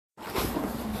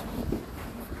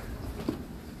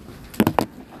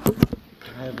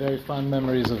I have very fond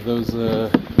memories of those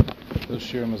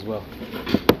shirim as well.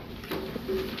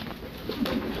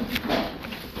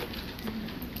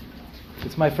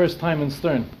 It's my first time in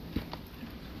Stern.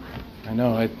 I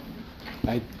know,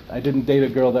 I didn't date a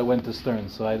girl that went to Stern,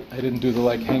 so I didn't do the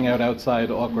hang out outside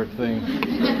awkward thing.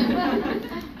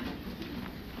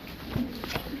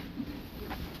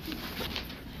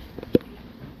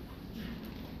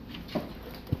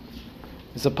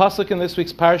 There's a pasuk in this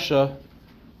week's parsha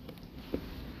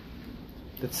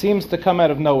that seems to come out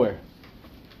of nowhere.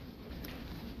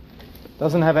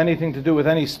 Doesn't have anything to do with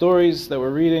any stories that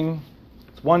we're reading.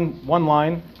 It's one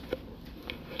line.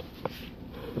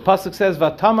 The pasuk says,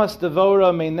 "Vatamas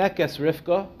Devora meinekes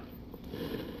Rivka."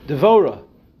 Devora,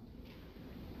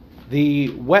 the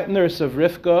wet nurse of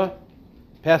Rivka,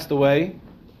 passed away.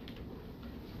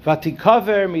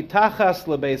 Vatikaver mitachas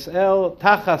lebeis el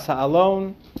tachas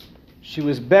ha'alon. She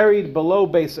was buried below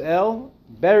Beis El,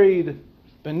 buried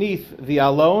beneath the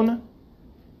Alon.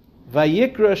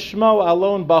 Vayikra Shmo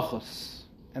Alon Bachos.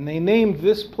 And they named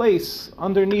this place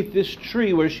underneath this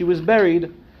tree where she was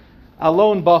buried,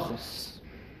 Alon Bachos.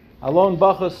 Alon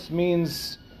Bachos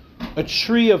means a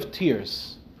tree of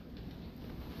tears.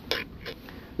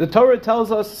 The Torah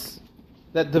tells us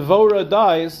that Devora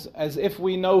dies as if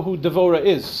we know who Devora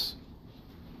is.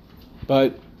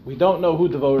 But we don't know who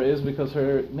Devora is because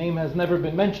her name has never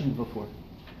been mentioned before.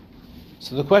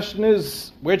 So the question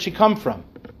is, where'd she come from?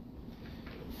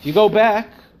 If you go back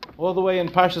all the way in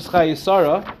Parshas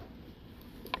Chayesara,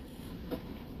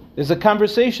 there's a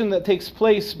conversation that takes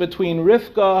place between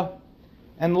Rivka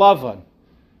and Lavan.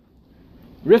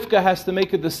 Rivka has to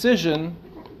make a decision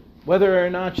whether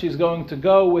or not she's going to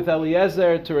go with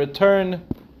Eliezer to return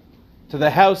to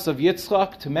the house of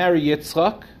Yitzchak, to marry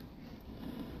Yitzchak.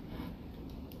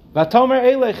 Vatomer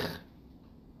Elech.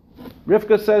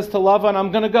 Rivka says to Lavan,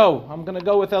 I'm going to go. I'm going to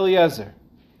go with Eliezer.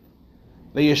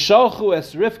 V'yishalchu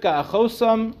es Rivka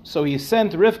achosam. So he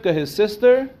sent Rivka, his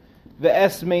sister,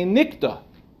 ve'es meinikta.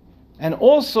 And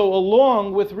also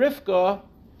along with Rivka,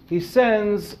 he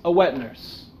sends a wet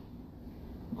nurse.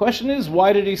 The question is,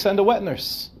 why did he send a wet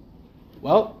nurse?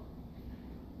 Well,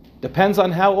 depends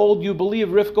on how old you believe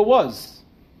Rivka was.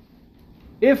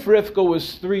 If Rivka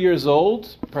was 3 years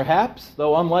old, perhaps,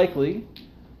 though unlikely,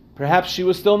 perhaps she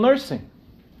was still nursing.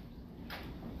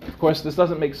 Of course, this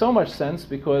doesn't make so much sense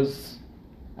because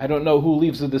I don't know who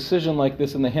leaves a decision like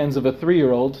this in the hands of a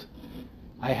 3-year-old.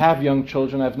 I have young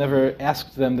children. I've never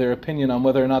asked them their opinion on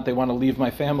whether or not they want to leave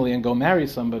my family and go marry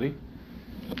somebody.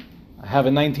 I have a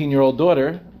 19-year-old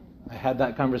daughter. I had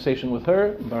that conversation with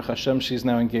her. Baruch Hashem, she's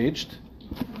now engaged.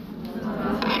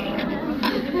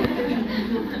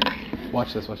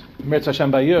 Watch this, watch. Mirz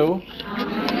Hashem Bayu.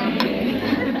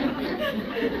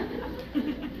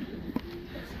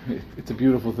 It's a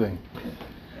beautiful thing.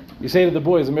 You say to the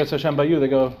boys, Mirz Hashem Bayu, they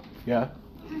go, yeah.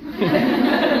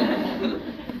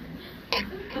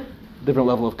 Different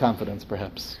level of confidence,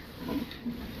 perhaps.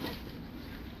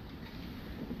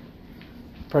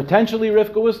 Potentially,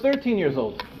 Rivka was 13 years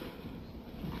old.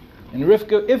 And if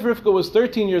Rivka was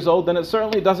 13 years old, then it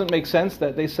certainly doesn't make sense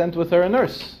that they sent with her a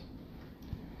nurse.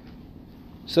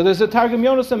 So there's a Targum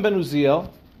Yonasan ben Uziel.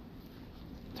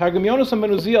 Targum Yonasan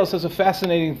ben Uziel says a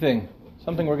fascinating thing,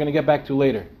 something we're going to get back to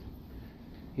later.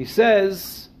 He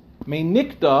says,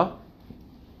 Meinikta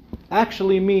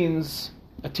actually means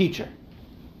a teacher.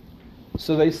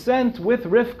 So they sent with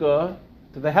Rivka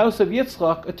to the house of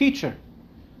Yitzchak a teacher.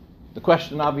 The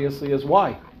question obviously is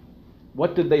why?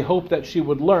 What did they hope that she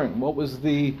would learn? What was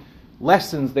the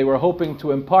lessons they were hoping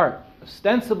to impart?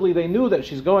 Ostensibly they knew that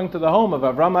she's going to the home of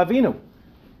Avram Avinu.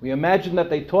 We imagine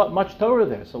that they taught much Torah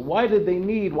there. So why did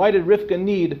Rivka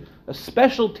need a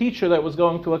special teacher that was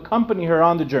going to accompany her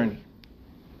on the journey?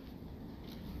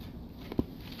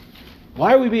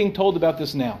 Why are we being told about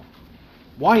this now?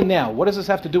 Why now? What does this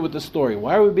have to do with the story?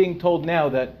 Why are we being told now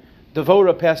that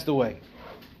Devora passed away?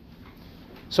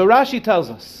 So Rashi tells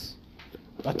us,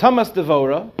 Vatamas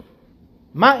Devora,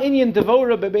 Ma inyan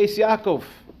Devora bebeis Yaakov.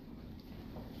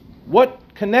 What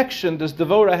connection does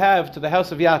Devora have to the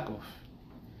house of Yaakov?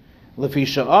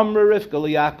 Lefisha Amra Rivka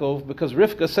LeYaakov, because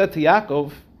Rivka said to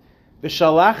Yaakov,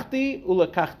 V'shalachti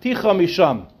ulekachticha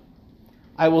misham.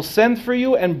 I will send for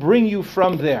you and bring you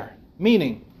from there.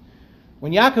 Meaning,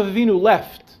 when Yaakov Avinu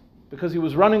left, because he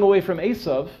was running away from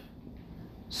Esav,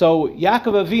 so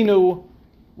Yaakov Avinu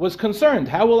was concerned.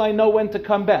 How will I know when to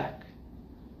come back?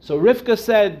 So Rivka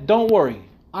said, don't worry.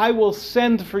 I will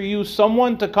send for you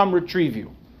someone to come retrieve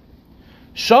you.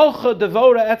 Shalcha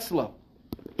Devora Etzlo.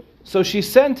 So she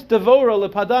sent Devora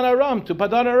lePadan Aram, to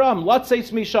Padan Aram,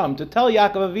 Latzeis Misham, to tell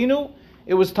Yaakov Avinu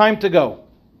it was time to go.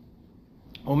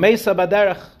 Umeisa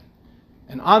Baderech.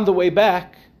 And on the way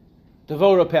back,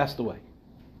 Devorah passed away.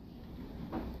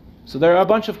 So there are a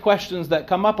bunch of questions that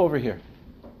come up over here.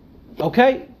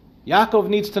 Okay, Yaakov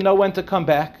needs to know when to come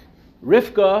back.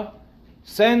 Rivka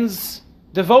sends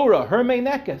Devorah, her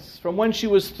meinekes, from when she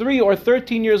was 3 or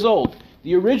 13 years old.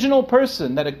 The original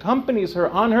person that accompanies her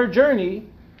on her journey,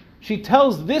 she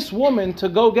tells this woman to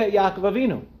go get Yaakov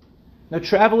Avinu. Now,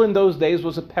 travel in those days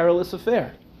was a perilous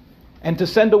affair. And to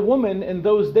send a woman in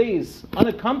those days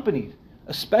unaccompanied,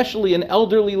 especially an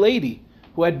elderly lady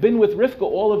who had been with Rivka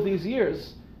all of these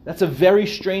years, that's a very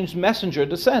strange messenger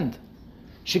to send.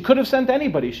 She could have sent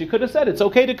anybody. She could have said, it's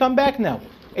okay to come back now.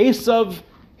 Esav,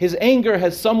 his anger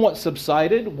has somewhat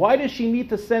subsided. Why does she need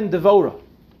to send Devorah?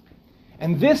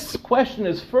 And this question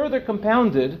is further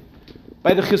compounded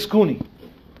by the Chizkuni.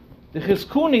 The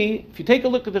Chizkuni, if you take a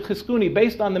look at the Chizkuni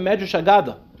based on the Medrash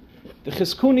Agada, the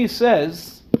Chizkuni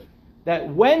says that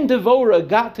when Devorah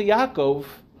got to Yaakov,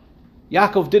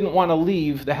 Yaakov didn't want to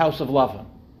leave the house of Lavan.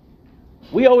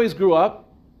 We always grew up,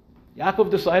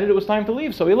 Yaakov decided it was time to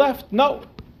leave, so he left. No.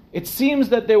 It seems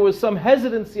that there was some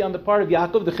hesitancy on the part of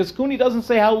Yaakov. The Chizkuni doesn't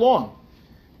say how long.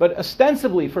 But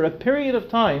ostensibly, for a period of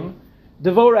time,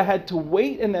 Devorah had to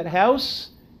wait in that house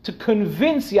to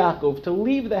convince Yaakov to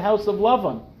leave the house of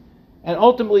Lavan and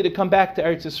ultimately to come back to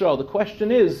Eretz Yisrael. The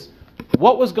question is,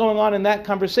 what was going on in that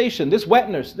conversation? This wet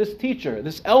nurse, this teacher,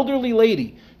 this elderly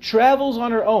lady travels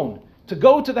on her own to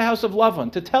go to the house of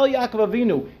Lavan, to tell Yaakov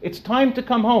Avinu, it's time to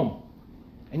come home.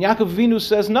 And Yaakov Avinu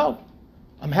says, no,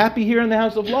 I'm happy here in the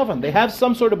house of Lavan. They have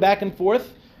some sort of back and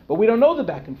forth, but we don't know the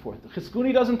back and forth. The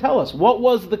Chizkuni doesn't tell us. What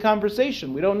was the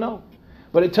conversation? We don't know.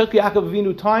 But it took Yaakov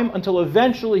Avinu time until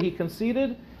eventually he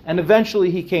conceded, and eventually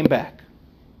he came back.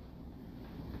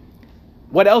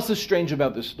 What else is strange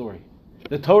about this story?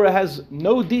 The Torah has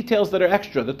no details that are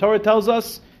extra. The Torah tells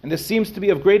us, and this seems to be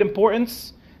of great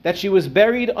importance, that she was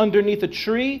buried underneath a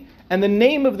tree, and the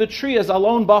name of the tree is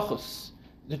Alon Bachus,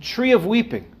 the tree of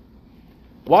weeping.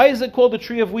 Why is it called the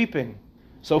tree of weeping?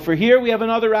 So for here we have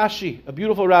another Rashi, a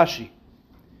beautiful Rashi.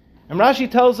 And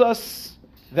Rashi tells us,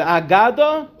 the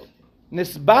Agada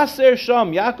Nisbaser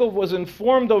Sham, Yaakov was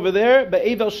informed over there,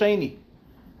 Be'evel Sheni.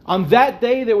 On that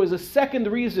day there was a second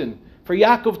reason for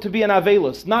Yaakov to be an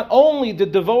Avelis. Not only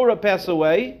did Devorah pass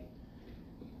away,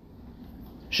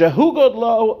 Shehugod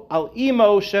lo al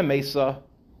imo shemesa.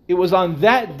 It was on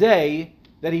that day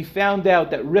that he found out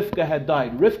that Rivka had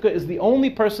died. Rivka is the only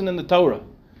person in the Torah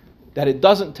that it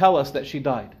doesn't tell us that she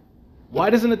died. Why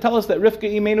doesn't it tell us that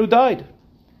Rivka Imenu died?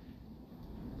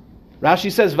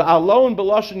 Rashi says, Va'alon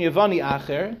b'lashon Yevani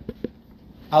acher.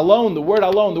 Alone, the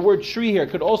word tree here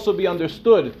could also be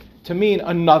understood to mean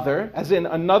another, as in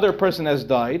another person has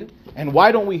died. And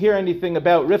why don't we hear anything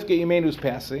about Rivka Imenu's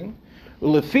passing?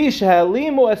 The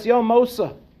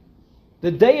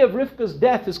day of Rivka's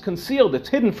death is concealed, it's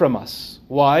hidden from us.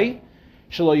 Why?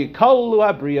 When Rivka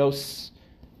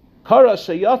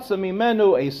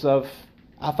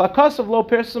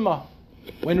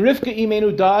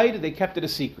Imenu died, they kept it a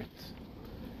secret.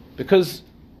 Because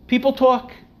people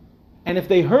talk, and if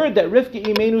they heard that Rivka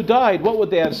Imenu died, what would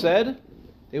they have said?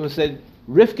 They would have said,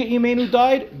 Rivka Imenu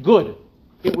died? Good.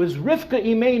 It was Rivka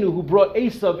Imenu who brought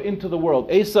Esav into the world.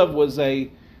 Esav was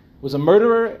a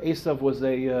murderer. Esav was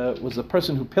a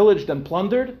person who pillaged and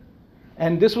plundered,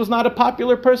 and this was not a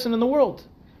popular person in the world.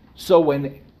 So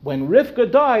when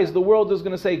Rivka dies, the world is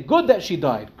going to say, good that she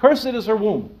died. Cursed is her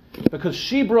womb, because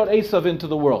she brought Esav into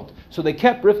the world. So they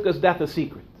kept Rivka's death a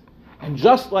secret. And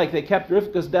just like they kept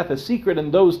Rivka's death a secret in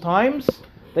those times,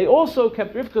 they also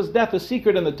kept Rivka's death a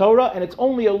secret in the Torah, and it's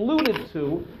only alluded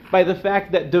to by the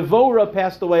fact that Devorah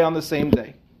passed away on the same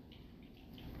day.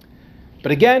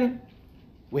 But again,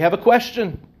 we have a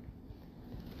question.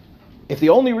 If the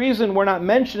only reason we're not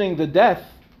mentioning the death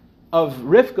of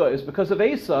Rivka is because of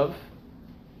Esav,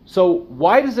 so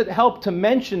why does it help to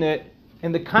mention it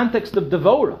in the context of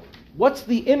Devorah? What's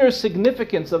the inner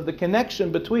significance of the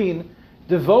connection between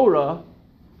Devorah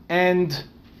and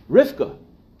Rivka?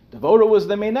 Devorah was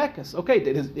the meinekes. Okay,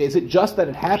 is it just that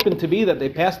it happened to be that they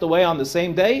passed away on the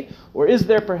same day? Or is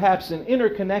there perhaps an inner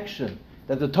connection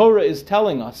that the Torah is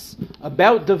telling us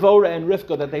about Devorah and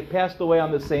Rivka, that they passed away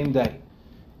on the same day?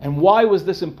 And why was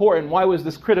this important? Why was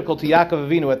this critical to Yaakov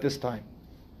Avinu at this time?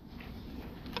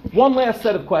 One last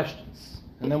set of questions,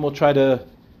 and then we'll try to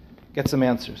get some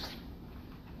answers.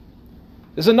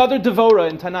 There's another Devorah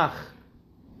in Tanakh.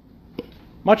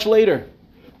 Much later.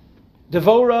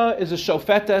 Devorah is a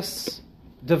shofetes.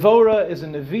 Devorah is a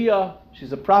neviah.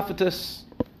 She's a prophetess.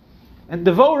 And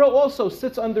Devorah also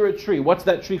sits under a tree. What's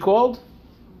that tree called?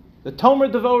 The Tomer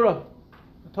Devorah.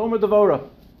 The Tomer Devorah.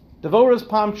 Devorah's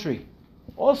palm tree.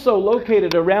 Also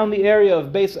located around the area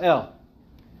of Beis El.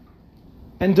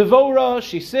 And Devorah,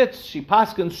 she sits, she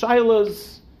paskins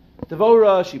shilas.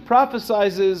 Devorah, she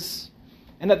prophesizes.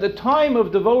 And at the time of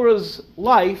Devorah's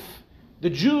life, the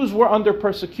Jews were under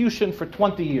persecution for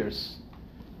 20 years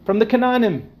from the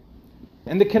Canaanim.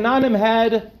 And the Canaanim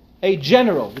had a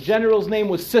general. The general's name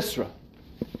was Sisera.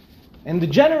 And the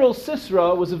general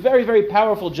Sisera was a very, very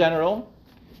powerful general.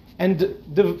 And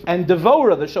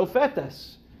Devorah, the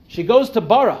Shofetes, she goes to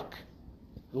Barak,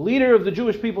 the leader of the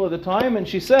Jewish people at the time, and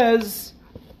she says,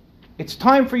 it's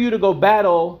time for you to go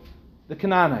battle the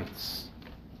Canaanites.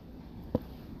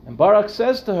 And Barak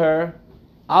says to her,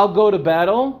 I'll go to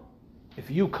battle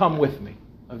if you come with me.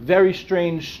 A very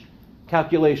strange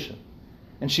calculation.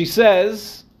 And she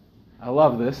says, I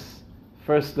love this,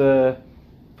 first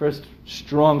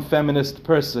strong feminist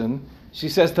person, she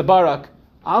says to Barak,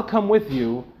 I'll come with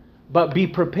you, but be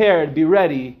prepared, be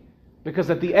ready, because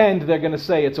at the end they're going to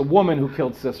say it's a woman who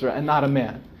killed Sisera and not a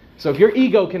man. So if your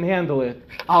ego can handle it,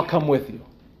 I'll come with you.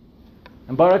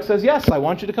 And Barak says, yes, I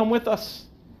want you to come with us.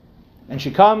 And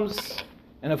she comes,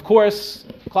 and of course,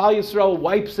 Klal Yisrael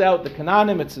wipes out the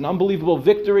Canaanim. It's an unbelievable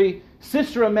victory.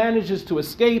 Sisera manages to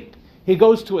escape. He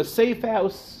goes to a safe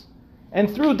house,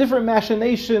 and through different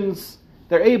machinations,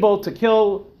 they're able to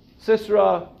kill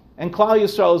Sisera, and Klal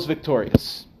Yisrael is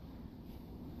victorious.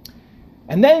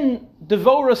 And then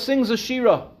Devorah sings a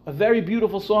shira, a very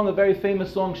beautiful song, a very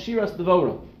famous song, Shiras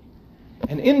Devorah.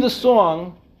 And in the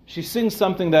song, she sings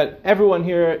something that everyone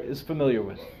here is familiar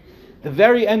with. The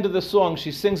very end of the song,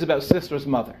 she sings about Sisera's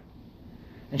mother.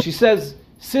 And she says,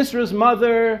 Sisera's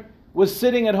mother was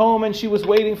sitting at home and she was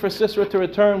waiting for Sisera to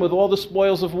return with all the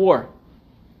spoils of war.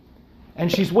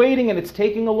 And she's waiting and it's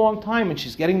taking a long time and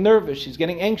she's getting nervous, she's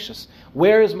getting anxious.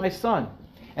 Where is my son?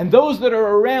 And those that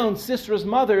are around Sisera's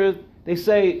mother, they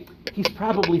say, he's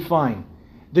probably fine.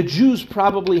 The Jews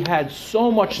probably had so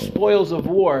much spoils of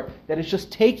war that it's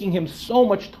just taking him so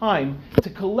much time to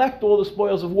collect all the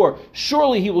spoils of war.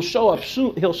 Surely he will show up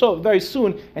soon, he'll show up very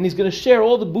soon and he's going to share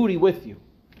all the booty with you.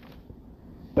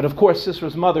 But of course,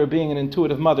 Sisera's mother, being an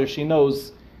intuitive mother, she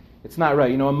knows it's not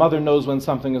right. You know, a mother knows when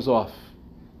something is off.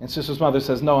 And Sisera's mother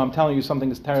says, no, I'm telling you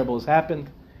something as terrible has happened.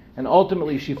 And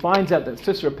ultimately she finds out that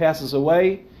Sisera passes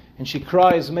away and she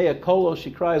cries mea kolos,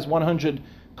 she cries 100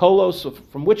 kolos,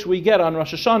 from which we get on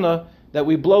Rosh Hashanah that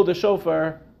we blow the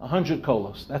shofar 100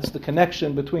 kolos. That's the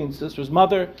connection between Sisera's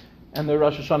mother and the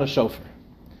Rosh Hashanah shofar.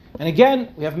 And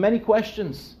again, we have many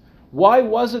questions. Why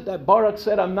was it that Barak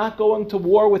said, I'm not going to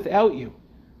war without you?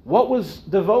 What was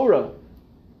Devorah?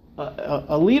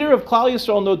 A leader of Klal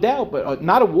Yisrael, no doubt, but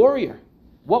not a warrior.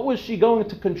 What was she going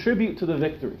to contribute to the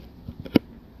victory?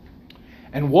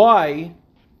 And why,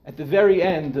 at the very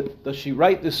end, does she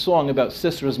write this song about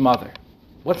Sisera's mother?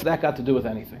 What's that got to do with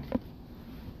anything?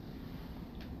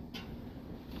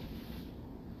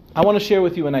 I want to share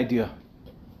with you an idea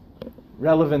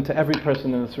relevant to every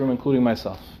person in this room, including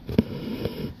myself.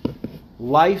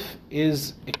 Life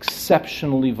is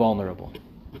exceptionally vulnerable.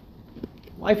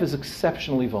 Life is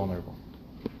exceptionally vulnerable.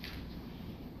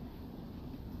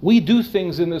 We do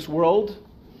things in this world,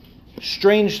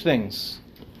 strange things,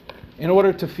 in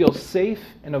order to feel safe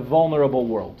in a vulnerable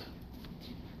world.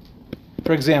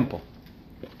 For example,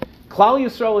 Klal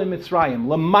Yisrael in Mitzrayim,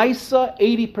 Lamaisa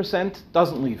 80%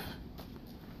 doesn't leave.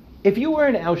 If you were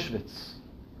in Auschwitz,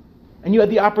 and you had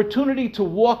the opportunity to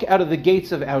walk out of the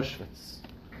gates of Auschwitz,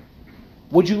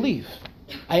 would you leave?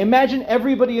 I imagine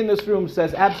everybody in this room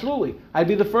says, absolutely, I'd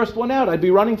be the first one out, I'd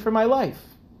be running for my life.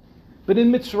 But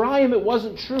in Mitzrayim, it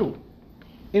wasn't true.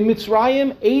 In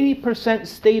Mitzrayim, 80%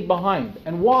 stayed behind.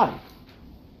 And why?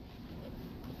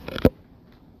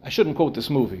 I shouldn't quote this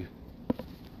movie.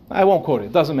 I won't quote it,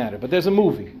 it doesn't matter, but there's a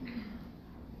movie.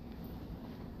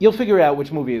 You'll figure out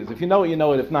which movie it is. If you know it, you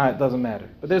know it. If not, it doesn't matter.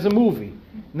 But there's a movie.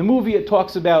 In the movie, it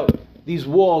talks about these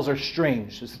walls are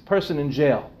strange. There's a person in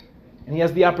jail. And he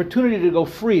has the opportunity to go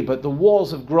free, but the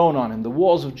walls have grown on him. The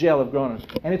walls of jail have grown on him.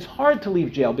 And it's hard to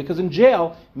leave jail, because in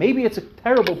jail, maybe it's a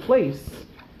terrible place,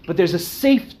 but there's a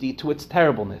safety to its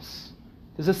terribleness.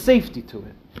 There's a safety to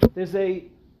it.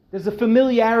 There's a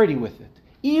familiarity with it.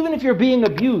 Even if you're being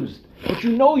abused, but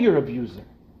you know your abuser.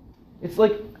 It's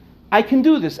like, I can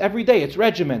do this every day. It's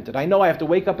regimented. I know I have to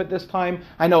wake up at this time.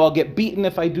 I know I'll get beaten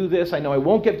if I do this. I know I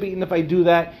won't get beaten if I do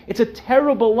that. It's a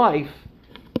terrible life,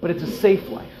 but it's a safe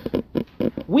life.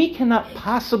 We cannot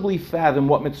possibly fathom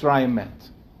what Mitzrayim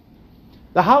meant.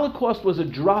 The Holocaust was a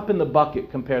drop in the bucket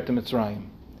compared to Mitzrayim.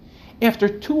 After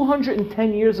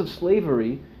 210 years of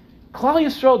slavery, Klal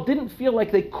Yisrael didn't feel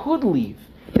like they could leave.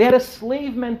 They had a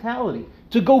slave mentality.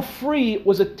 To go free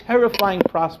was a terrifying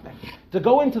prospect. To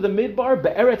go into the Midbar,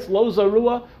 Be'eretz Lo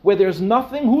Zarua, where there's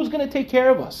nothing, who's going to take care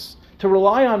of us? To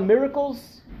rely on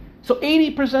miracles? So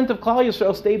 80% of Klal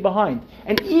Yisrael stayed behind.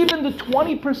 And even the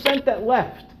 20% that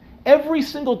left, every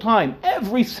single time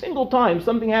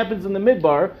something happens in the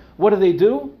Midbar, what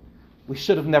do? We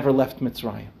should have never left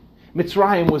Mitzrayim.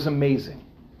 Mitzrayim was amazing.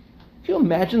 Can you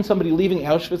imagine somebody leaving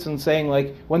Auschwitz and saying,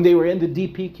 like, when they were in the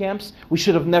DP camps, we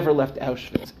should have never left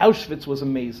Auschwitz. Auschwitz was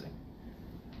amazing.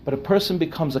 But a person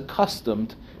becomes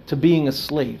accustomed to being a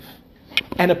slave.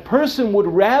 And a person would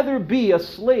rather be a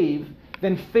slave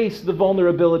than face the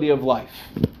vulnerability of life.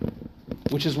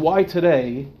 Which is why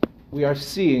today we are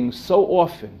seeing so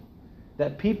often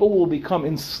that people will become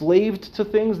enslaved to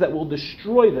things that will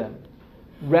destroy them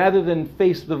rather than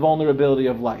face the vulnerability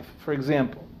of life. For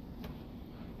example,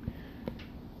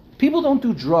 people don't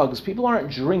do drugs, people aren't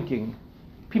drinking,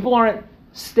 people aren't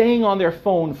staying on their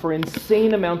phone for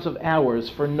insane amounts of hours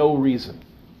for no reason.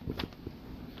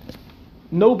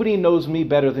 Nobody knows me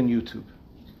better than YouTube.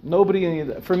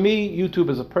 For me, YouTube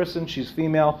is a person. She's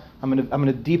female. I'm in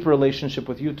a deep relationship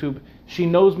with YouTube. She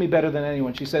knows me better than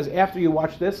anyone. She says, after you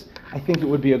watch this, I think it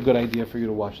would be a good idea for you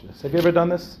to watch this. Have you ever done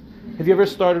this? Have you ever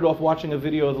started off watching a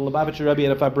video of the Lubavitcher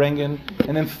Rebbe at Farbrengen,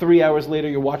 and then 3 hours later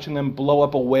you're watching them blow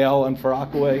up a whale in Far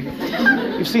Rockaway?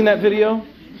 You've seen that video?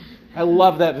 I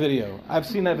love that video. I've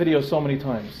seen that video so many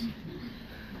times.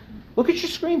 Look at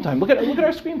your screen time. Look at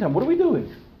our screen time. What are we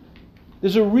doing?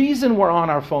 There's a reason we're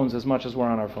on our phones as much as we're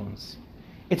on our phones.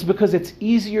 It's because it's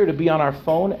easier to be on our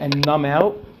phone and numb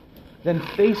out than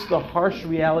face the harsh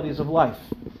realities of life,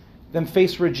 than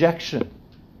face rejection,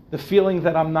 the feeling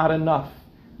that I'm not enough,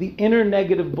 the inner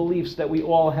negative beliefs that we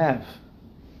all have.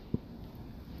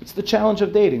 It's the challenge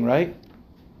of dating, right?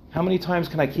 How many times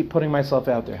can I keep putting myself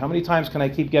out there? How many times can I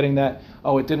keep getting that,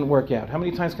 oh, it didn't work out? How many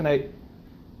times can I...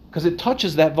 Because it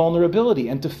touches that vulnerability,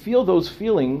 and to feel those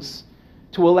feelings,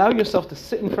 to allow yourself to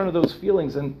sit in front of those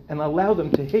feelings and allow them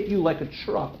to hit you like a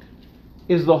truck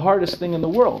is the hardest thing in the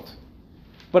world.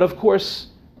 But of course,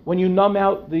 when you numb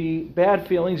out the bad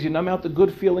feelings, you numb out the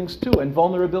good feelings too, and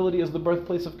vulnerability is the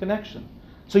birthplace of connection.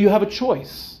 So you have a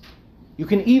choice. You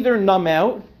can either numb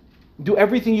out, do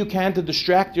everything you can to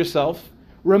distract yourself,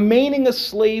 remaining a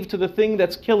slave to the thing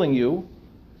that's killing you,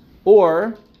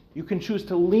 or you can choose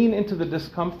to lean into the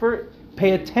discomfort,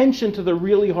 pay attention to the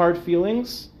really hard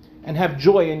feelings, and have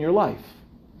joy in your life,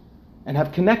 and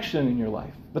have connection in your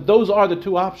life. But those are the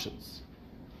two options.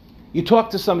 You talk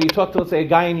to somebody, let's say, a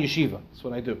guy in yeshiva. That's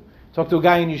what I do. Talk to a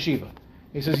guy in yeshiva.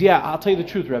 He says, yeah, I'll tell you the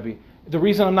truth, Rebbe. The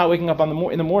reason I'm not waking up in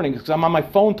the morning is because I'm on my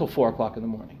phone till 4 o'clock in the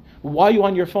morning. Why are you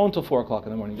on your phone till 4 o'clock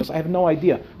in the morning? Because I have no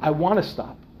idea. I want to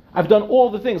stop. I've done all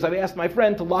the things. I've asked my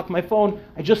friend to lock my phone.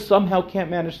 I just somehow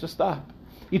can't manage to stop.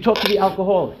 You talk to the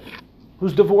alcoholic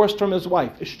who's divorced from his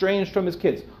wife, estranged from his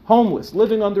kids, homeless,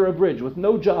 living under a bridge with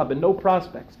no job and no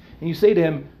prospects. And you say to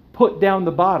him, put down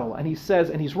the bottle. And he says,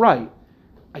 and he's right,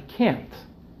 I can't.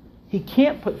 He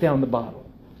can't put down the bottle.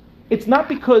 It's not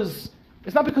because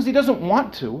he doesn't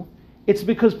want to. It's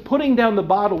because putting down the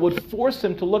bottle would force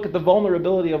him to look at the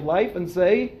vulnerability of life and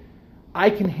say,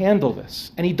 I can handle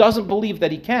this. And he doesn't believe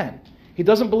that he can. He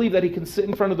doesn't believe that he can sit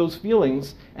in front of those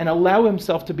feelings and allow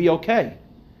himself to be okay.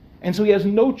 And so he has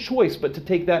no choice but to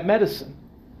take that medicine.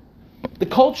 The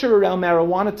culture around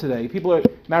marijuana today,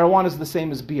 marijuana is the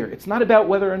same as beer. It's not about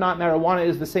whether or not marijuana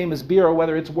is the same as beer or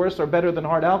whether it's worse or better than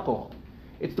hard alcohol.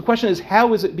 The question is,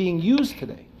 how is it being used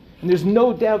today? And there's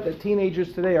no doubt that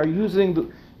teenagers today are using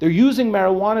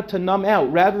marijuana to numb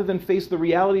out rather than face the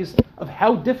realities of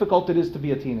how difficult it is to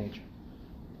be a teenager.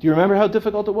 Do you remember how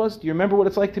difficult it was? Do you remember what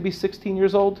it's like to be 16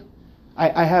 years old?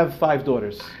 I have 5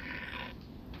 daughters.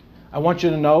 I want you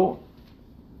to know,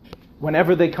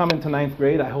 whenever they come into 9th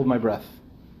grade, I hold my breath.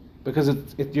 Because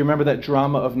do you remember that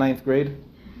drama of 9th grade?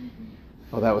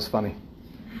 Oh, that was funny.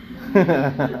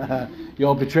 You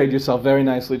all betrayed yourself very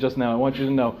nicely just now. I want you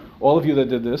to know, all of you that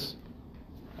did this,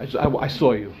 I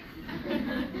saw you.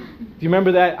 Do you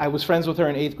remember that? I was friends with her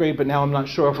in 8th grade, but now I'm not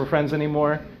sure if we're friends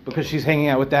anymore because she's hanging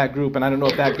out with that group, and I don't know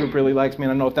if that group really likes me,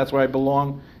 and I don't know if that's where I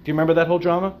belong. Do you remember that whole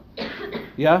drama?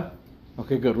 Yeah?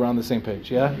 Okay, good. We're on the same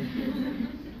page, yeah?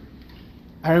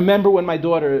 I remember when my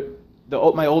daughter,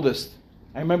 my oldest,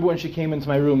 I remember when she came into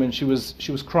my room and she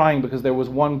was crying because there was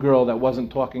one girl that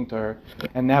wasn't talking to her,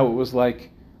 and now it was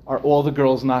like, are all the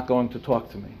girls not going to talk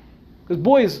to me? Because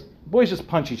boys just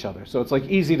punch each other, so it's like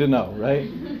easy to know, right?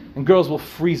 And girls will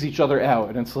freeze each other out,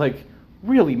 and it's like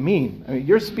really mean. I mean,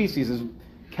 your species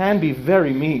can be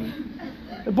very mean.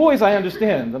 The boys, I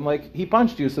understand. I'm like, he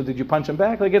punched you, so did you punch him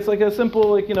back? Like, it's like a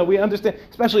simple, we understand,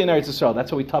 especially in Eretz Yisrael.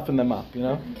 That's how we toughen them up,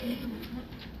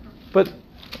 But,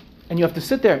 and you have to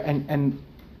sit there, and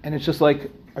it's just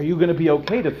like, are you going to be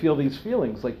okay to feel these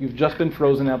feelings? Like you've just been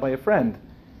frozen out by a friend.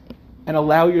 and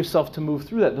allow yourself to move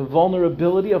through that. The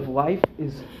vulnerability of life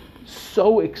is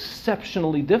so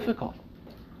exceptionally difficult.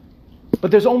 But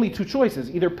there's only two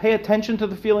choices. Either pay attention to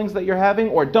the feelings that you're having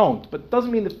or don't. But it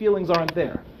doesn't mean the feelings aren't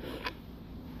there.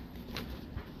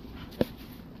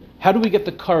 How do we get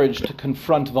the courage to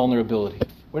confront vulnerability?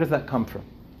 Where does that come from?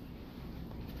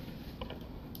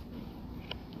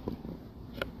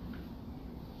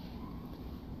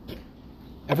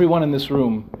 Everyone in this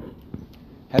room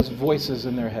has voices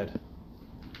in their head.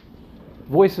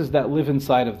 Voices that live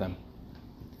inside of them.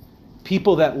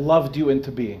 People that loved you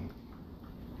into being.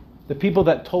 The people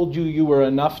that told you you were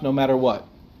enough no matter what.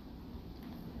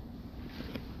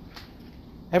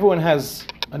 Everyone has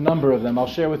a number of them. I'll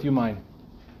share with you mine.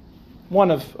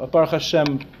 One of, Baruch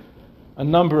Hashem, a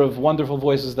number of wonderful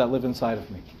voices that live inside of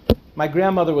me. My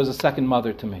grandmother was a second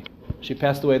mother to me. She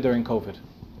passed away during COVID.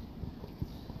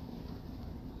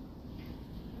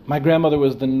 My grandmother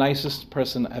was the nicest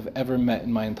person I've ever met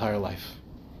in my entire life.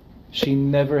 She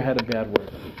never had a bad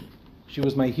word. She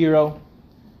was my hero.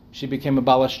 She became a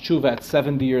Balash Tshuva at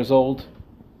 70 years old.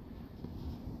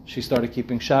 She started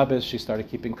keeping Shabbos. She started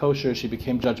keeping kosher. She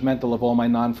became judgmental of all my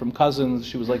non-from cousins.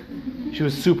 She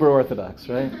was super Orthodox,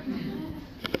 right?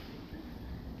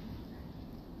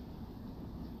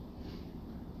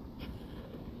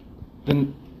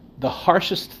 Then the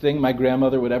harshest thing my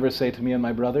grandmother would ever say to me and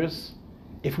my brothers,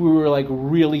 if we were like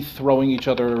really throwing each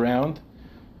other around,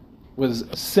 was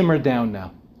simmer down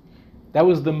now. That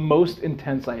was the most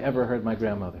intense I ever heard my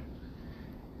grandmother.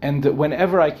 And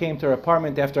whenever I came to her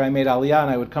apartment after I made Aliyah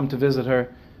and I would come to visit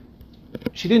her,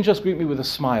 she didn't just greet me with a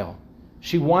smile.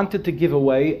 She wanted to give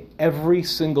away every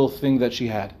single thing that she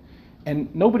had.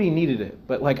 And nobody needed it.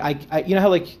 But like, you know how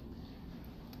like,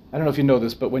 I don't know if you know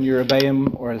this, but when your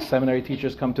rebbeim or seminary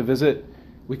teachers come to visit,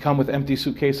 we come with empty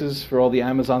suitcases for all the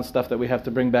Amazon stuff that we have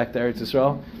to bring back to Eretz Yisrael.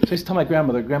 So I used to tell my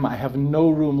grandmother, Grandma, I have no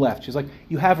room left. She's like,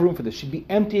 you have room for this. She'd be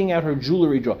emptying out her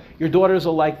jewelry drawer. Your daughters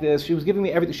are like this. She was giving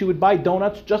me everything. She would buy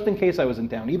donuts just in case I was in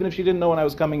town, even if she didn't know when I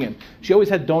was coming in. She always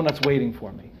had donuts waiting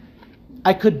for me.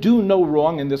 I could do no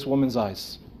wrong in this woman's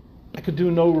eyes. I could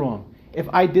do no wrong. If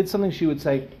I did something, she would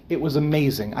say, it was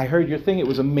amazing. I heard your thing, it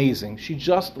was amazing. She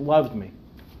just loved me.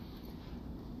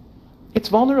 It's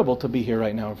vulnerable to be here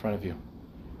right now in front of you.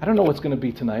 I don't know what's going to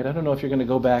be tonight. I don't know if you're going to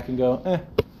go back and go,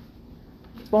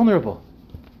 It's vulnerable.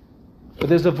 But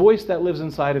there's a voice that lives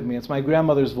inside of me. It's my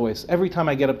grandmother's voice. Every time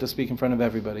I get up to speak in front of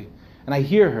everybody, and I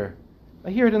hear her, I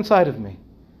hear it inside of me.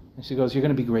 And she goes, you're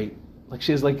going to be great. Like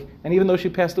she's like, and even though she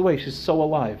passed away, she's so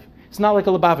alive. It's not like a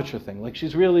Lubavitcher thing. Like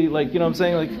she's really like, you know what I'm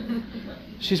saying? Like,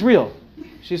 she's real.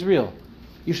 She's real.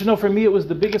 You should know, for me, it was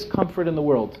the biggest comfort in the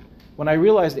world. When I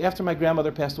realized after my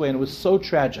grandmother passed away, and it was so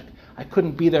tragic, I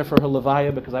couldn't be there for her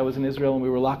levaya because I was in Israel and we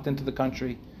were locked into the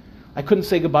country. I couldn't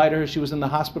say goodbye to her. She was in the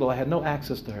hospital. I had no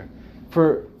access to her.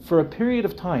 For a period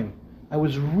of time, I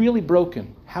was really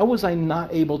broken. How was I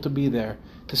not able to be there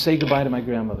to say goodbye to my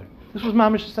grandmother? This was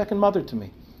Mamish's second mother to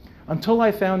me. Until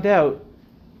I found out,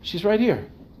 she's right here.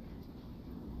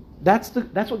 That's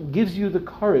what gives you the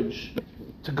courage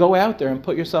to go out there and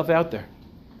put yourself out there.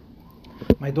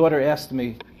 My daughter asked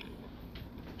me,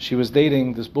 she was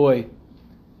dating this boy,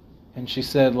 and she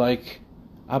said, like,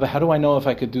 Abba, how do I know if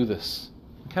I could do this?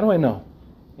 Like, how do I know?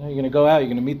 You know, you're going to go out, you're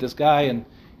going to meet this guy, and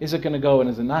is it going to go, and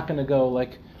is it not going to go?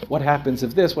 Like, what happens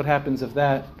if this? What happens if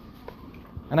that?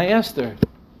 And I asked her,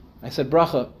 I said,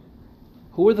 Bracha,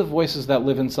 who are the voices that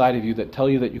live inside of you that tell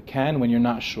you that you can when you're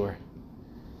not sure?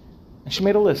 And she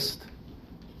made a list.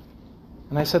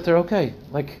 And I said to her, okay,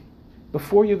 like,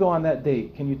 before you go on that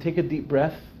date, can you take a deep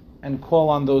breath and call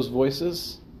on those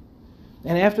voices?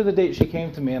 And after the date, she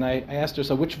came to me, and I asked her,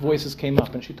 so which voices came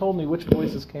up? And she told me which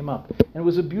voices came up. And it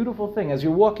was a beautiful thing. As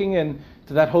you're walking in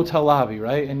to that hotel lobby,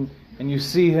 right, and you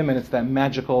see him, and it's that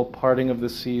magical parting of the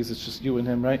seas. It's just you and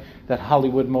him, right? That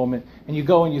Hollywood moment. And you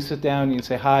go and you sit down and you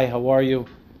say, hi, how are you?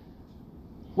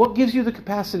 What gives you the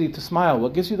capacity to smile?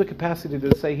 What gives you the capacity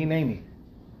to say Hineni?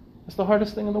 That's the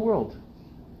hardest thing in the world.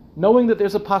 Knowing that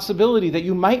there's a possibility that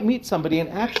you might meet somebody and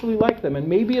actually like them, and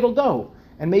maybe it'll go,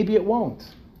 and maybe it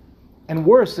won't. And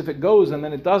worse, if it goes and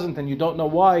then it doesn't, and you don't know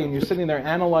why, and you're sitting there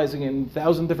analyzing it in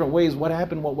 1,000 different ways, what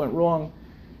happened, what went wrong,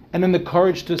 and then the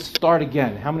courage to start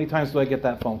again. How many times do I get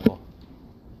that phone call?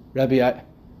 Rebbe,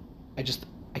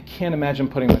 I can't imagine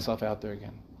putting myself out there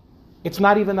again. It's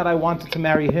not even that I wanted to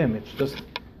marry him. It's just,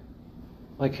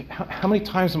 like, how many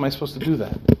times am I supposed to do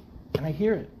that? And I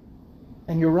hear it.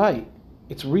 And you're right.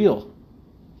 It's real.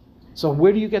 So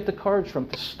where do you get the courage from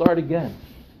to start again?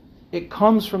 It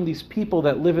comes from these people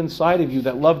that live inside of you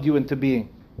that loved you into being.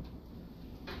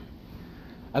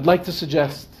 I'd like to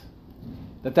suggest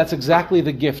that that's exactly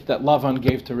the gift that Lavan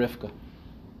gave to Rivka.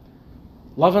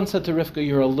 Lavan said to Rivka,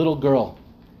 you're a little girl,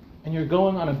 and you're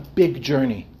going on a big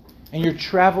journey, and you're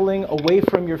traveling away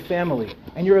from your family,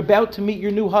 and you're about to meet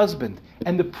your new husband,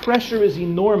 and the pressure is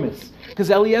enormous, because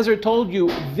Eliezer told you,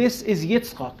 this is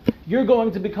Yitzchak. You're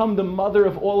going to become the mother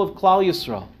of all of Klal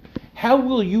Yisrael. How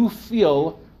will you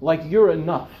feel like you're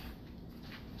enough?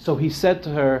 So he said to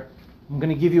her, I'm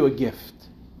going to give you a gift.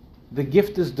 The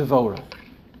gift is Devorah.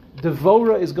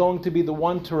 Devorah is going to be the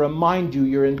one to remind you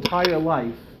your entire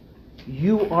life,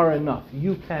 you are enough.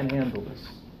 You can handle this.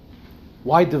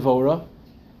 Why Devorah?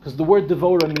 Because the word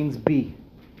Devorah means bee.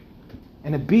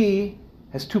 And a bee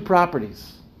has two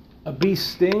properties. A bee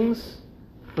stings,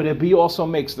 but a bee also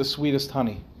makes the sweetest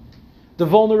honey. The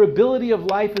vulnerability of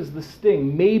life is the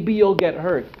sting. Maybe you'll get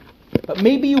hurt, but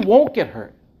maybe you won't get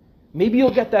hurt. Maybe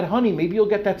you'll get that honey. Maybe you'll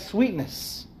get that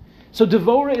sweetness. So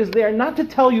Devorah is there not to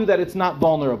tell you that it's not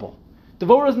vulnerable.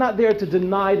 Devorah is not there to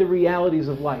deny the realities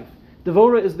of life.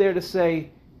 Devorah is there to say,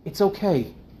 it's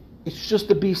okay. It's just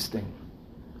a bee sting.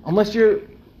 Unless you're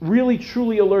really,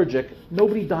 truly allergic,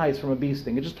 nobody dies from a bee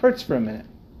sting. It just hurts for a minute.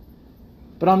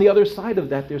 But on the other side of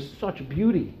that, there's such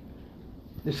beauty.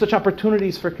 There's such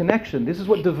opportunities for connection. This is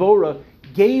what Devorah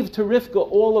gave to Rivka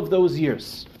all of those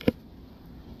years.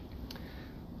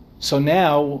 So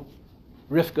now,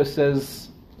 Rivka says,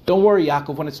 don't worry,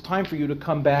 Yaakov, when it's time for you to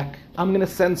come back, I'm going to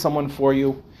send someone for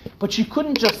you. But she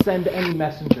couldn't just send any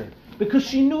messenger, because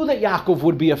she knew that Yaakov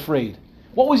would be afraid.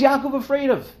 What was Yaakov afraid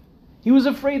of? He was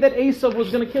afraid that Esav was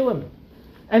going to kill him.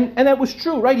 And that was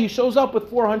true, right? He shows up with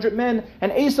 400 men,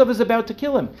 and Esav is about to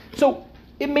kill him. So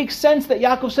it makes sense that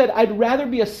Yaakov said, I'd rather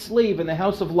be a slave in the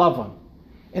house of Lavan.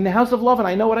 In the house of Lavan,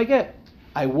 I know what I get.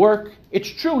 I work. It's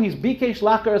true, he's Bikesh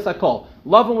Lakar Sakol.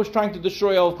 Lavan was trying to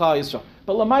destroy all of Klal Yisrael.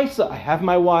 But Lamaisa, I have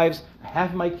my wives, I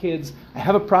have my kids, I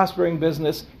have a prospering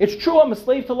business. It's true, I'm a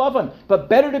slave to Lavan. But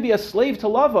better to be a slave to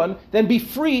Lavan than be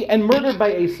free and murdered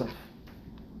by Esav.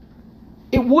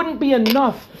 It wouldn't be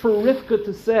enough for Rivka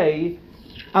to say,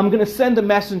 I'm going to send a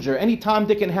messenger. Any Tom,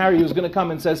 Dick, and Harry who's going to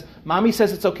come and says, Mommy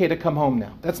says it's okay to come home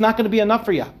now. That's not going to be enough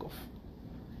for Yaakov.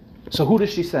 So who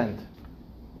does she send?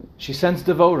 She sends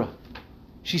Devorah.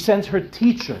 She sends her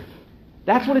teacher.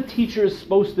 That's what a teacher is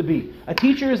supposed to be. A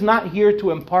teacher is not here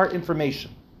to impart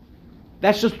information.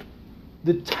 That's just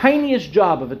the tiniest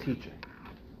job of a teacher.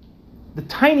 The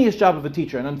tiniest job of a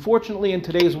teacher. And unfortunately in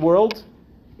today's world,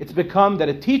 it's become that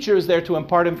a teacher is there to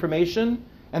impart information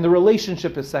and the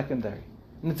relationship is secondary.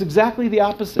 And it's exactly the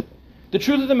opposite. The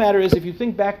truth of the matter is, if you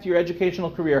think back to your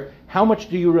educational career, how much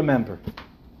do you remember?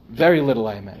 Very little,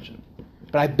 I imagine.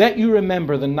 But I bet you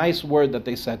remember the nice word that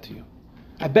they said to you.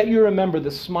 I bet you remember the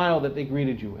smile that they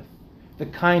greeted you with, the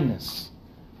kindness.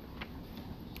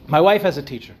 My wife has a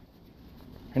teacher.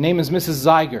 Her name is Mrs.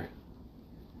 Zeiger.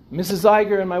 Mrs.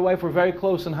 Zeiger and my wife were very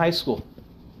close in high school.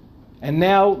 And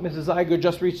now Mrs. Zeiger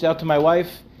just reached out to my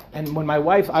wife. And when I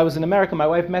was in America, my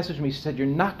wife messaged me. She said, you're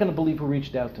not going to believe who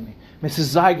reached out to me.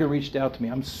 Mrs. Zeiger reached out to me.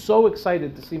 I'm so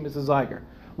excited to see Mrs. Zeiger.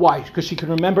 Why? Because she could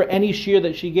remember any shiur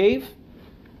that she gave?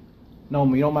 No,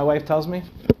 you know what my wife tells me?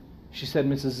 She said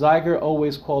Mrs. Zeiger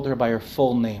always called her by her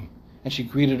full name. And she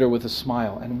greeted her with a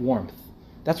smile and warmth.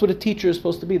 That's what a teacher is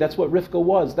supposed to be. That's what Rivka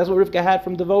was. That's what Rivka had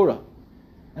from Devorah.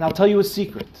 And I'll tell you a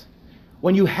secret.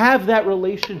 When you have that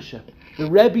relationship, the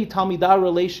Rebbe-Talmidah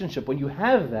relationship, when you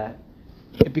have that,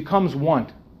 it becomes one.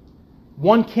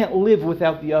 One can't live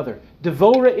without the other.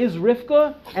 Devorah is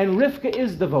Rivka, and Rivka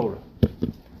is Devorah.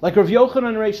 Like Rav Yochanan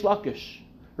and Reish Lakish.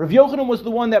 Rav Yochanan was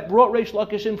the one that brought Reish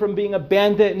Lakish in from being a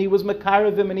bandit, and he was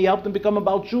Makarev him, and he helped him become a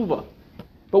Baal Tshuva.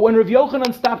 But when Rav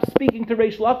Yochanan stopped speaking to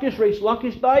Reish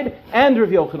Lakish died, and Rav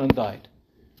Yochanan died.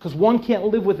 Because one can't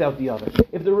live without the other.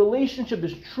 If the relationship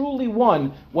is truly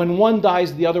one, when one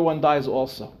dies, the other one dies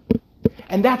also.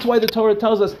 And that's why the Torah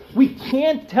tells us, we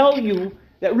can't tell you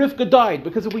that Rivka died.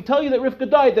 Because if we tell you that Rivka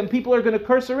died, then people are going to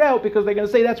curse her out because they're going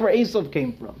to say that's where Esav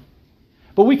came from.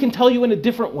 But we can tell you in a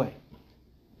different way.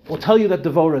 We'll tell you that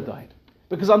Devorah died.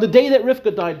 Because on the day that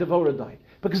Rivka died, Devorah died.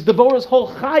 Because Devorah's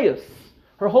whole chayas,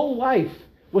 her whole life,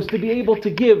 was to be able to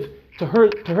give to her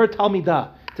Talmidah,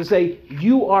 to say,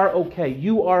 you are okay,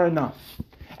 you are enough.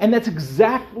 And that's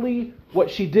exactly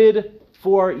what she did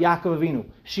for Yaakov Avinu.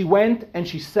 She went and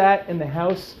she sat in the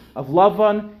house of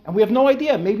Lavan, and we have no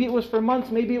idea. Maybe it was for months,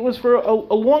 maybe it was for a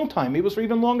long time, maybe it was for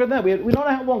even longer than that. We don't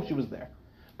know how long she was there.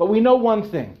 But we know one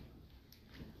thing.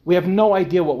 We have no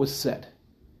idea what was said.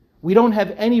 We don't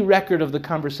have any record of the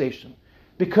conversation.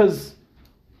 Because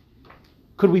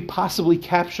could we possibly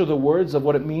capture the words of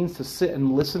what it means to sit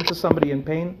and listen to somebody in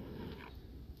pain?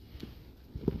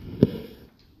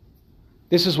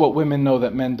 This is what women know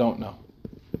that men don't know.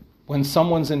 When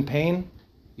someone's in pain,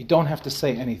 you don't have to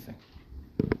say anything.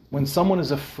 When someone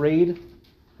is afraid,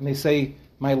 and they say,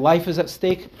 my life is at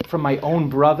stake from my own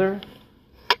brother.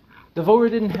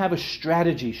 Devorah didn't have a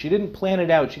strategy. She didn't plan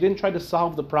it out. She didn't try to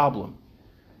solve the problem.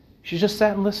 She just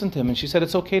sat and listened to him, and she said,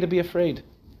 it's okay to be afraid.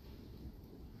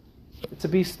 It's a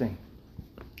beast thing.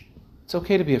 It's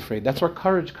okay to be afraid. That's where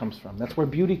courage comes from. That's where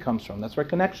beauty comes from. That's where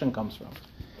connection comes from.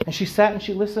 And she sat and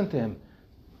she listened to him.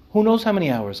 Who knows how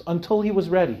many hours? Until he was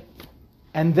ready.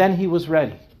 And then he was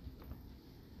ready.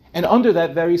 And under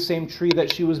that very same tree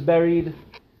that she was buried,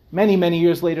 many, many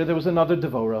years later, there was another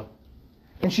Devorah.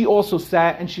 And she also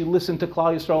sat and she listened to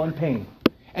Klal Yisrael in pain.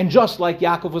 And just like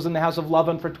Yaakov was in the house of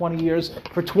Lavan for 20 years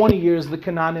the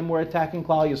Canaanim were attacking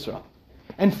Klal Yisrael.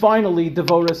 And finally,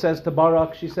 Devorah says to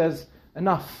Barak, she says,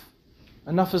 enough.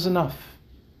 Enough is enough.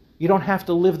 You don't have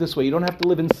to live this way. You don't have to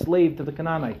live enslaved to the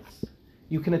Canaanites.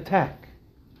 You can attack.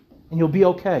 And you'll be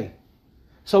okay.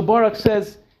 So Barak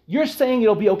says, you're saying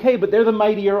it'll be okay, but they're the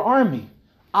mightier army.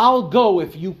 I'll go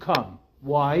if you come.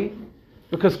 Why?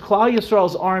 Because Klal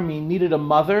Yisrael's army needed a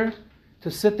mother to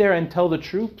sit there and tell the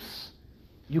troops,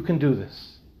 you can do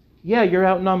this. Yeah, you're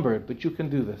outnumbered, but you can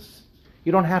do this.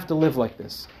 You don't have to live like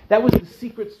this. That was the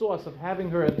secret sauce of having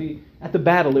her at the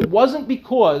battle. It wasn't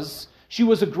because she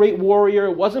was a great warrior.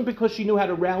 It wasn't because she knew how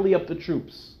to rally up the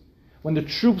troops. When the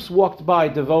troops walked by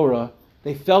Devorah,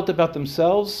 they felt about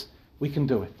themselves, we can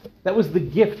do it. That was the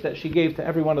gift that she gave to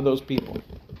every one of those people.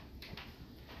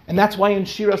 And that's why in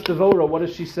Shiras Devorah, what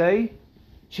does she say?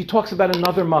 She talks about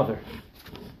another mother.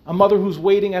 A mother who's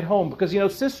waiting at home. Because,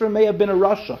 Sisera may have been a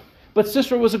Rasha, but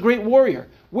Sisera was a great warrior.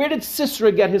 Where did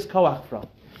Sisera get his koach from?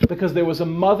 Because there was a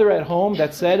mother at home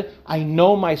that said, I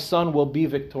know my son will be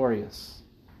victorious.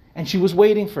 And she was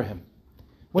waiting for him.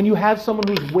 When you have someone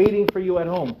who's waiting for you at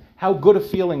home, how good a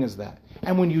feeling is that?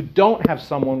 And when you don't have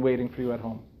someone waiting for you at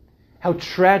home, how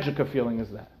tragic a feeling is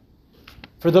that?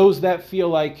 For those that feel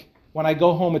like, when I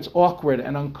go home, it's awkward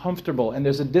and uncomfortable and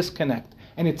there's a disconnect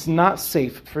and it's not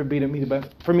safe for me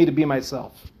to be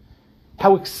myself.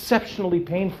 How exceptionally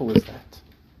painful is that?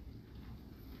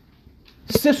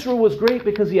 Sisera was great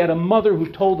because he had a mother who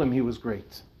told him he was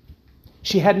great.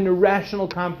 She had an irrational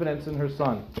confidence in her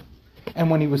son. And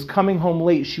when he was coming home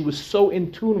late, she was so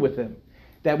in tune with him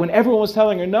that when everyone was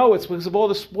telling her, no, it's because of all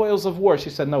the spoils of war, she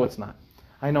said, no, it's not.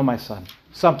 I know my son.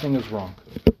 Something is wrong.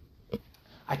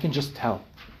 I can just tell.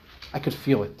 I could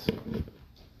feel it.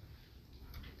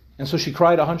 And so she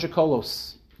cried 100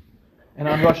 kolos. And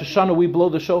on Rosh Hashanah, we blow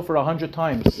the shofar 100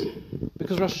 times.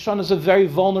 Because Rosh Hashanah is a very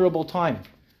vulnerable time.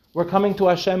 We're coming to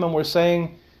Hashem and we're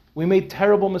saying, we made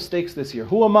terrible mistakes this year.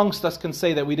 Who amongst us can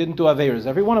say that we didn't do Averos?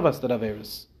 Every one of us did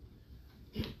Averos.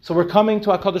 So we're coming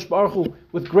to HaKadosh Baruch Hu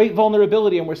with great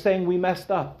vulnerability and we're saying we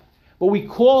messed up. But we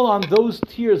call on those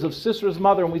tears of Sisera's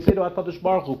mother and we say to HaKadosh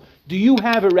Baruch Hu, do you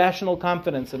have irrational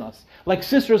confidence in us? Like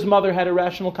Sisera's mother had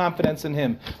irrational confidence in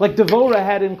him. Like Devorah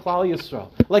had in Klal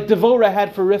Yisrael. Like Devorah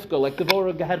had for Rivka. Like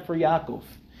Devorah had for Yaakov.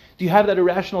 Do you have that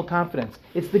irrational confidence?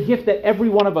 It's the gift that every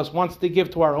one of us wants to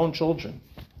give to our own children.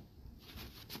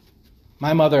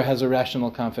 My mother has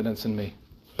irrational confidence in me.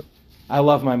 I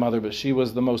love my mother, but she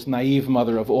was the most naive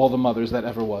mother of all the mothers that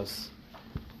ever was.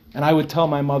 And I would tell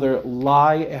my mother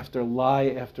lie after lie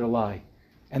after lie.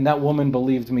 And that woman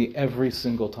believed me every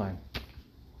single time.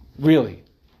 Really.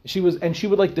 She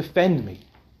would defend me.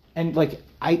 And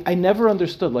I never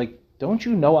understood, don't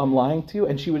you know I'm lying to you?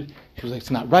 And she was like,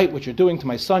 it's not right what you're doing to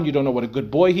my son. You don't know what a good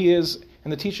boy he is.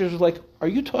 And the teachers were like, are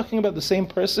you talking about the same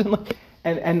person?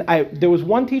 And there was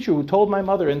one teacher who told my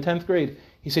mother in 10th grade,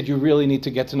 he said, you really need to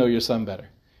get to know your son better.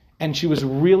 And she was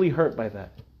really hurt by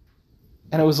that.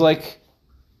 And it was like,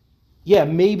 yeah,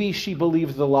 maybe she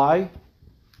believed the lie,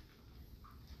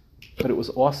 but it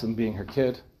was awesome being her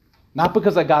kid. Not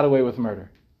because I got away with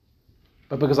murder,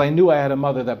 but because I knew I had a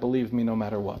mother that believed me no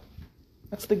matter what.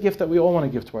 That's the gift that we all want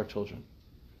to give to our children.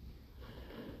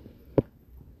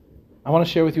 I want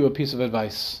to share with you a piece of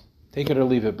advice. Take it or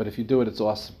leave it, but if you do it, it's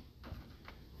awesome.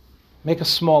 Make a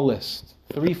small list,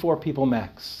 3-4 people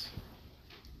max.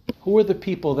 Who are the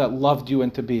people that loved you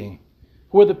into being?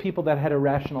 Who are the people that had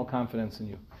irrational confidence in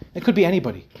you? It could be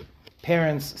anybody.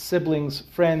 Parents, siblings,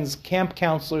 friends, camp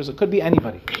counselors. It could be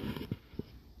anybody.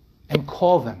 And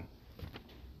call them.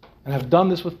 And I've done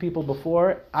this with people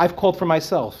before. I've called for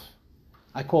myself.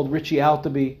 I called Richie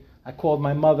Altaby. I called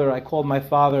my mother. I called my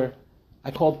father.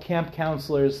 I called camp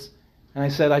counselors. And I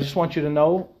said, I just want you to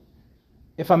know,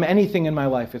 if I'm anything in my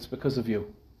life, it's because of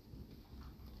you.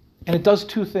 And it does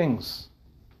 2 things.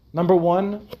 Number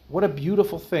 1, what a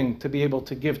beautiful thing to be able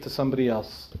to give to somebody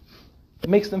else. It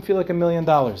makes them feel like $1 million.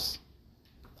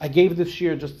 I gave this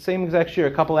year, just the same exact year,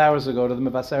 a couple hours ago to the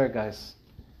Mevaseret guys.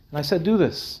 And I said, do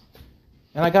this.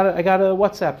 And I got a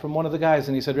WhatsApp from one of the guys,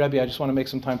 and he said, Rebbe, I just want to make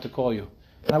some time to call you.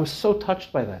 And I was so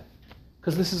touched by that.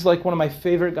 Because this is like one of my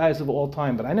favorite guys of all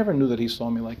time, but I never knew that he saw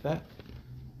me like that.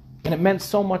 And it meant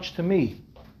so much to me.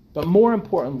 But more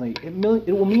importantly, it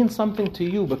will mean something to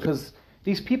you, because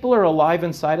these people are alive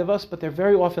inside of us, but they're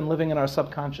very often living in our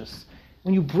subconscious.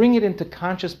 When you bring it into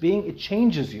conscious being, it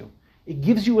changes you. It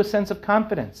gives you a sense of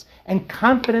confidence. And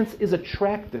confidence is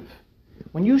attractive.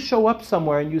 When you show up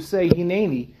somewhere and you say,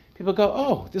 Hineni, people go,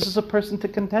 oh, this is a person to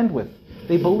contend with.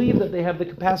 They believe that they have the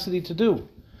capacity to do.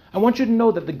 I want you to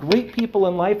know that the great people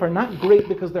in life are not great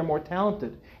because they're more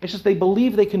talented. It's just they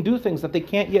believe they can do things that they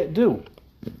can't yet do.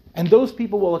 And those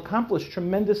people will accomplish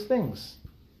tremendous things.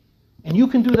 And you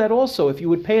can do that also if you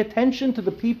would pay attention to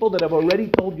the people that have already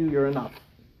told you you're enough.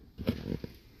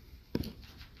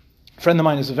 A friend of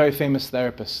mine is a very famous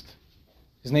therapist.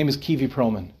 His name is Kivi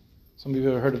Perlman. Some of you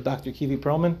have ever heard of Dr. Kivi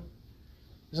Perlman?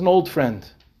 He's an old friend.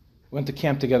 We went to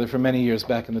camp together for many years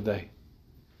back in the day.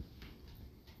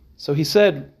 So he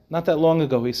said, not that long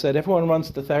ago, he said, everyone runs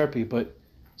to therapy, but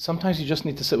sometimes you just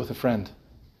need to sit with a friend.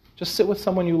 Just sit with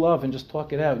someone you love and just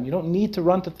talk it out. And you don't need to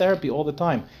run to therapy all the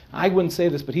time. I wouldn't say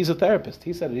this, but he's a therapist.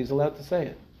 He said it. He's allowed to say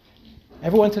it.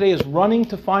 Everyone today is running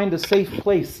to find a safe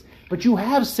place, but you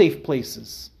have safe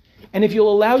places. And if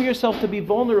you'll allow yourself to be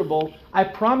vulnerable, I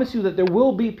promise you that there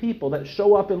will be people that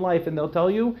show up in life and they'll tell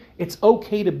you it's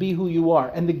okay to be who you are.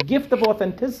 And the gift of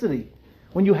authenticity,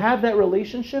 when you have that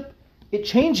relationship, it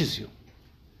changes you.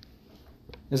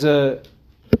 There's a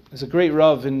great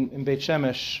Rav in Beit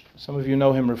Shemesh. Some of you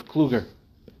know him, Rav Kluger.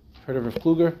 Heard of Rav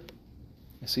Kluger?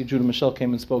 I see Judah Michelle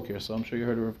came and spoke here, so I'm sure you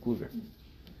heard of Rav Kluger.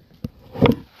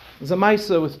 There's a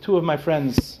Maisa with two of my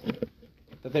friends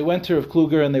that they went to Rav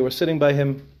Kluger and they were sitting by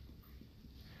him.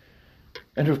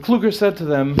 And Rav Kluger said to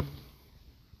them,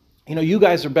 you know, you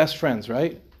guys are best friends,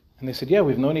 right? And they said, yeah,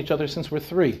 we've known each other since we're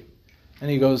 3. And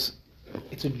he goes,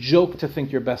 it's a joke to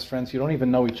think you're best friends. You don't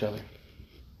even know each other.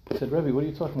 I said, Rebbe, what are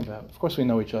you talking about? Of course we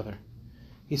know each other.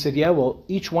 He said, yeah, well,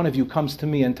 each one of you comes to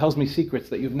me and tells me secrets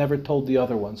that you've never told the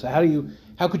other one. So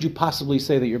how could you possibly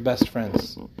say that you're best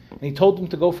friends? And he told them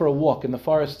to go for a walk in the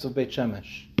forests of Beit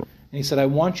Shemesh. And he said, I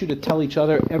want you to tell each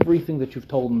other everything that you've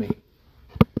told me.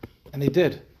 And they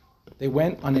did. They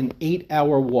went on an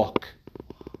 8-hour walk.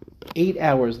 8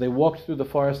 hours. They walked through the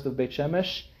forest of Beit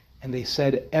Shemesh, and they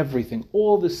said everything,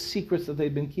 all the secrets that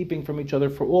they'd been keeping from each other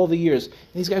for all the years. And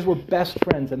these guys were best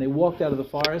friends, and they walked out of the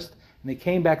forest, and they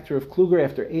came back to Rav Kluger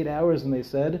after 8 hours, and they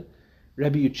said,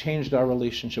 Rebbe, you changed our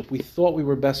relationship. We thought we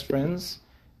were best friends,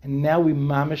 and now we're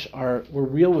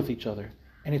real with each other.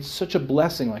 And it's such a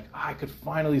blessing, like, I could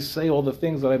finally say all the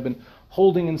things that I've been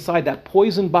holding inside, that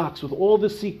poison box with all the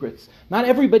secrets. Not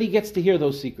everybody gets to hear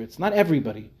those secrets, not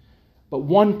everybody. But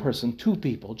one person, 2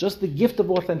 people, just the gift of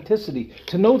authenticity,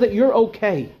 to know that you're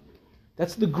okay.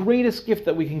 That's the greatest gift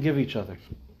that we can give each other.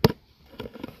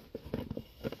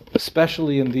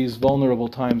 Especially in these vulnerable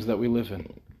times that we live in,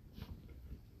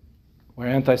 where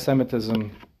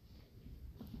anti-Semitism,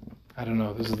 I don't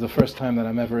know, this is the first time that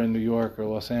I'm ever in New York or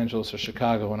Los Angeles or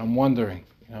Chicago, and I'm wondering,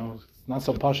 it's not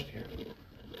so posh here.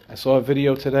 I saw a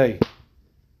video today.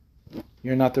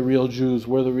 You're not the real Jews,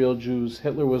 we're the real Jews,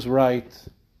 Hitler was right.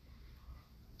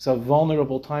 It's a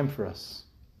vulnerable time for us.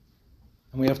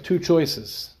 And we have 2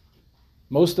 choices.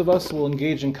 Most of us will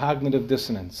engage in cognitive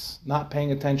dissonance, not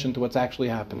paying attention to what's actually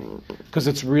happening. Because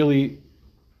it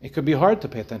could be hard to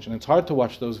pay attention. It's hard to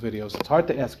watch those videos. It's hard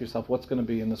to ask yourself what's going to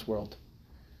be in this world.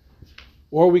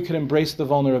 Or we could embrace the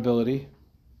vulnerability,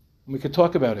 and we could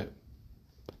talk about it.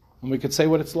 And we could say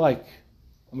what it's like.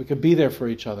 And we could be there for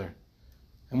each other.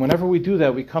 And whenever we do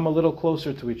that, we come a little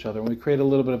closer to each other, and we create a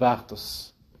little bit of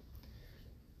achdus.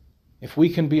 If we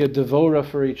can be a devora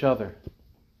for each other,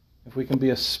 if we can be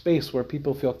a space where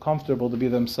people feel comfortable to be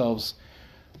themselves,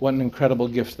 what an incredible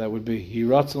gift that would be.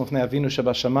 That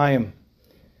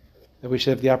we should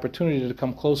have the opportunity to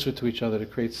come closer to each other, to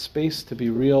create space, to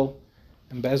be real,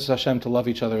 and Be'ez Hashem, to love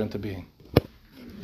each other into being.